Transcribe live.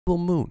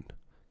Moon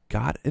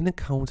got an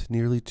account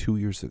nearly 2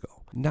 years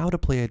ago. Now to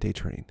play at day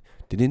trading.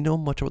 Didn't know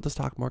much about the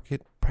stock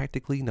market,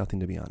 practically nothing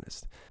to be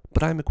honest.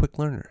 But I'm a quick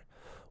learner.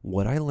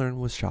 What I learned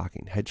was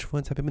shocking. Hedge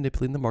funds have been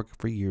manipulating the market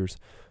for years,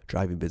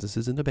 driving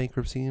businesses into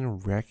bankruptcy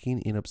and racking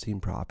in obscene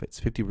profits,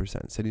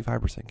 50%,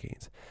 75%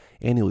 gains,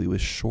 annually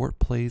with short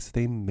plays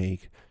they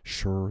make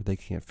sure they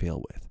can't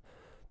fail with.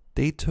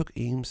 They took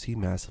AMC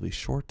massively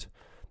short,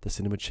 the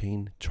cinema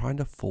chain, trying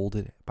to fold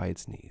it by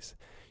its knees.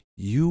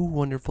 You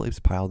wonderful apes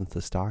piled into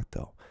the stock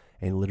though,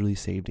 and literally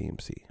saved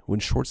AMC. When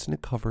shorts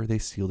didn't cover, they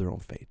sealed their own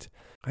fate.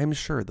 I am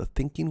sure the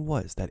thinking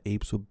was that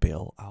apes would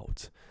bail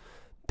out,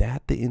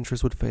 that the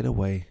interest would fade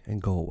away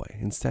and go away.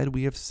 Instead,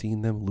 we have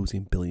seen them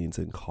losing billions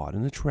and caught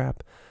in a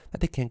trap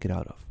that they can't get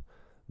out of.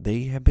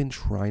 They have been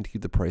trying to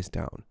keep the price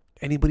down.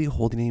 Anybody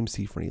holding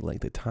AMC for any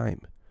length of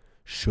time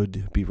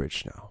should be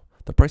rich now.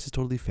 The price is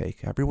totally fake.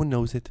 Everyone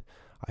knows it.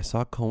 I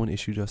saw Cohen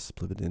issue just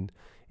split it in.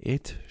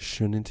 It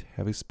shouldn't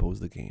have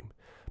exposed the game,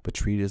 but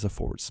treat it as a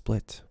forward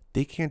split.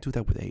 They can't do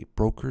that with ape.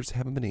 Brokers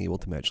haven't been able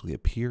to magically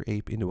appear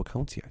ape into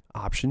accounts yet.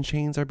 Option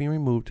chains are being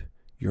removed.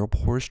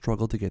 Europors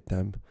struggle to get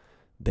them.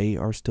 They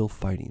are still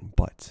fighting,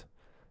 but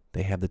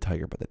they have the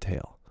tiger by the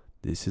tail.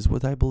 This is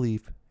what I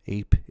believe.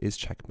 Ape is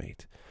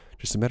checkmate.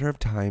 Just a matter of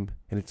time,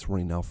 and it's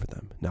running out for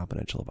them. Not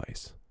financial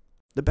advice.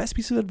 The best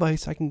piece of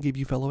advice I can give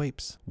you, fellow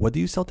apes, whether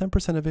you sell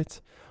 10% of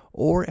it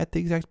or at the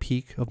exact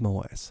peak of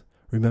MOAS,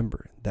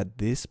 remember that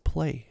this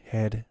play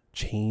had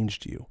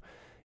changed you.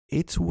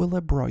 It will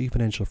have brought you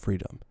financial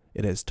freedom.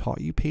 It has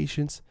taught you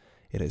patience.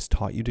 It has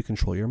taught you to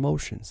control your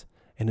emotions.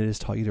 And it has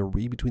taught you to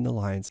read between the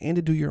lines and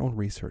to do your own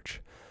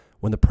research.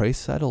 When the price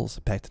settles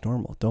back to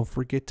normal, don't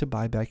forget to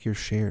buy back your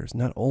shares.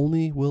 Not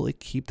only will it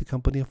keep the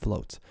company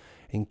afloat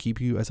and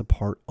keep you as a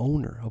part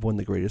owner of one of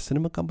the greatest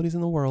cinema companies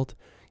in the world,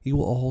 you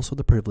will also have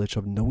the privilege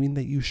of knowing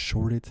that you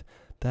shorted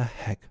the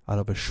heck out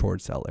of a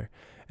short seller.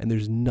 And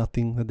there's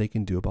nothing that they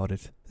can do about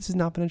it. This is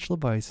not financial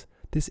advice.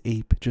 This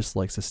ape just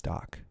likes a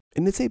stock.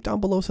 And this ape down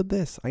below said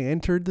this: I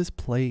entered this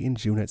play in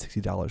June at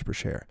 $60 per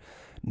share.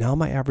 Now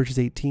my average is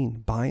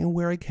 18. Buying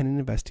where I can and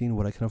investing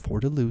what I can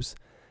afford to lose.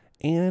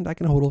 And I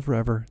can hold it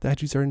forever. The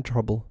hedgies are in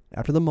trouble.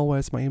 After the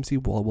MOAS, my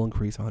AMC wall will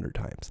increase 100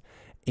 times.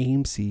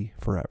 AMC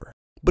forever.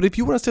 But if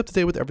you want to stay up to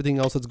date with everything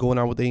else that's going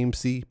on with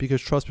AMC,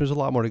 because trust me, there's a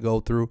lot more to go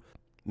through,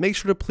 make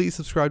sure to please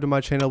subscribe to my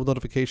channel with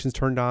notifications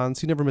turned on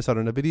so you never miss out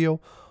on a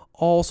video.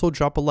 Also,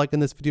 drop a like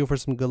in this video for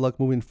some good luck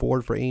moving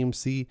forward for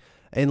AMC.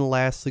 And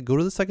lastly, go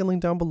to the second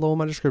link down below in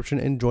my description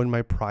and join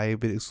my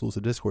private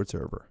exclusive Discord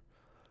server.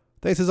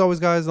 Thanks as always,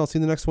 guys, and I'll see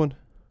you in the next one.